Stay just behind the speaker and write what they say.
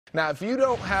Now, if you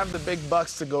don't have the big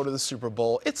bucks to go to the Super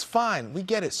Bowl, it's fine. We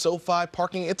get it. SoFi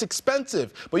parking, it's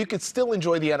expensive, but you can still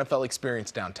enjoy the NFL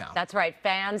experience downtown. That's right.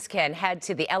 Fans can head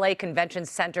to the LA Convention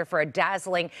Center for a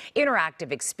dazzling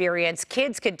interactive experience.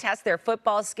 Kids can test their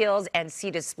football skills and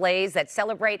see displays that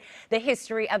celebrate the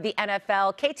history of the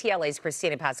NFL. KTLA's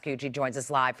Christina Pascucci joins us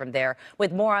live from there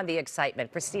with more on the excitement.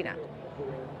 Christina.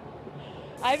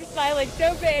 I'm smiling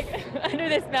so big under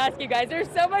this mask, you guys. There's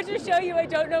so much to show you. I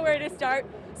don't know where to start.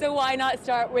 So why not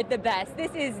start with the best? This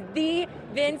is the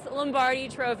Vince Lombardi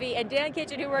trophy. And Dan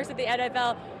Kitchen, who works at the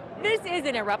NFL, this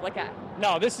isn't a replica.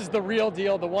 No, this is the real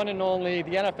deal, the one and only.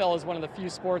 The NFL is one of the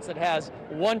few sports that has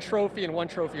one trophy and one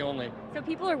trophy only. So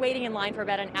people are waiting in line for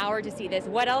about an hour to see this.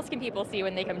 What else can people see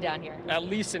when they come down here? At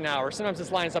least an hour. Sometimes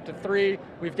this line is up to 3.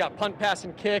 We've got punt, pass,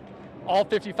 and kick. All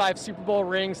 55 Super Bowl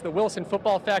rings, the Wilson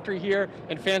Football Factory here,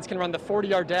 and fans can run the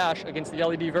 40-yard dash against the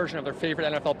LED version of their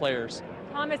favorite NFL players.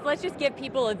 Thomas, let's just give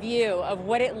people a view of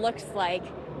what it looks like.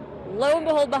 Lo and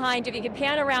behold, behind you, if you can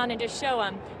pan around and just show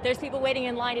them, there's people waiting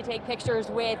in line to take pictures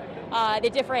with the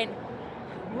different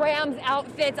Rams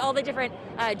outfits, all the different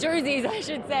jerseys, I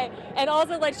should say. And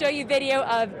also, let's show you video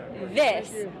of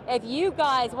this. If you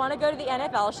guys want to go to the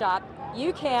NFL shop,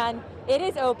 you can. It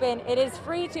is open. It is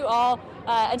free to all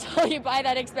until you buy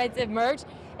that expensive merch.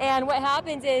 And what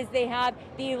happens is they have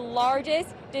the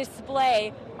largest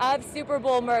display of Super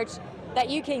Bowl merch that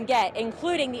you can get,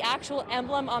 including the actual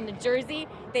emblem on the jersey.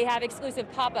 They have exclusive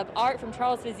pop-up art from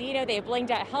Charles Fazzino. They have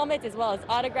blinged out helmets as well as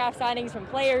autograph signings from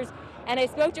players. And I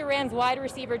spoke to Rams wide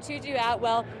receiver Tutu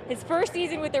Atwell. His first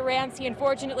season with the Rams, he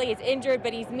unfortunately is injured,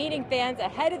 but he's meeting fans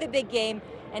ahead of the big game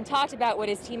and talked about what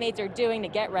his teammates are doing to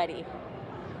get ready.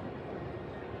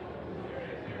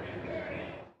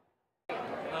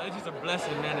 It's just a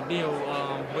blessing, man, to be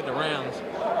with the Rams.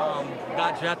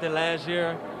 Got drafted last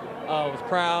year, was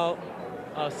proud,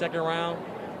 second round,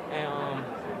 and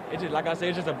it's just, like I said,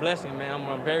 it's just a blessing, man.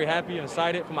 I'm very happy and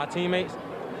excited for my teammates,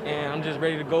 and I'm just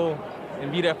ready to go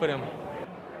and be there for them.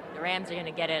 The Rams are going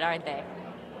to get it, aren't they?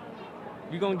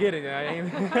 You're going to get it,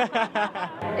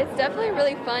 It's definitely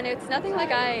really fun. It's nothing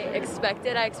like I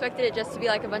expected. I expected it just to be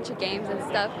like a bunch of games and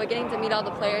stuff, but getting to meet all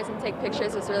the players and take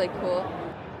pictures was really cool.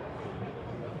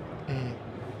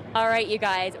 All right, you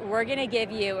guys, we're going to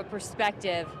give you a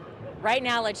perspective. Right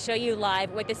now, let's show you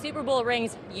live what the Super Bowl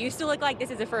rings used to look like. This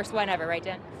is the first one ever, right,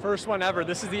 Dan? First one ever.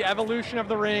 This is the evolution of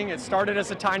the ring. It started as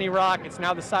a tiny rock. It's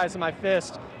now the size of my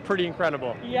fist. Pretty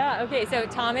incredible. Yeah, okay, so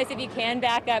Thomas, if you can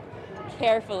back up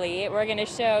carefully, we're going to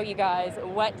show you guys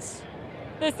what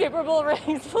the Super Bowl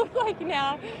rings look like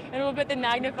now, and we'll put the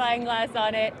magnifying glass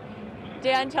on it.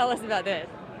 Dan, tell us about this.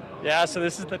 Yeah, so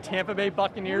this is the Tampa Bay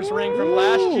Buccaneers ring from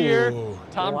last year.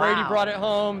 Tom Brady brought it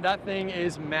home. That thing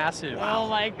is massive. Oh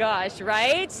my gosh,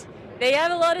 right? They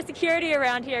have a lot of security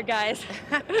around here, guys.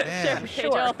 Man,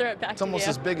 Sure. I'll throw it back it's almost to you.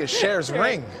 as big as Cher's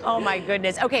ring. Oh my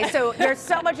goodness. Okay, so there's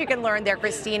so much you can learn there,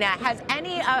 Christina. Has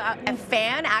any a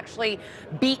fan actually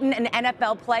beaten an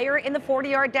NFL player in the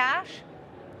 40-yard dash?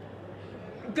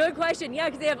 Good question. Yeah,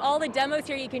 because they have all the demos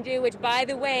here you can do, which, by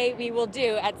the way, we will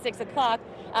do at 6 o'clock.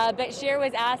 But Cher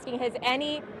was asking, has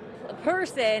any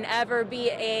person ever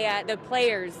beat the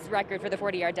player's record for the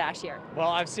 40-yard dash here? Well,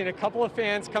 I've seen a couple of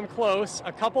fans come close.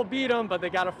 A couple beat them, but they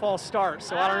got a false start.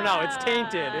 So I don't know. It's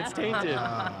tainted. It's tainted.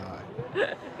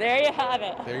 There you have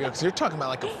it. There you go. Because you're talking about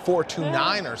like a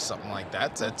 4.29 or something like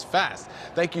that. That's fast.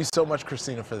 Thank you so much,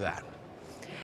 Christina, for that.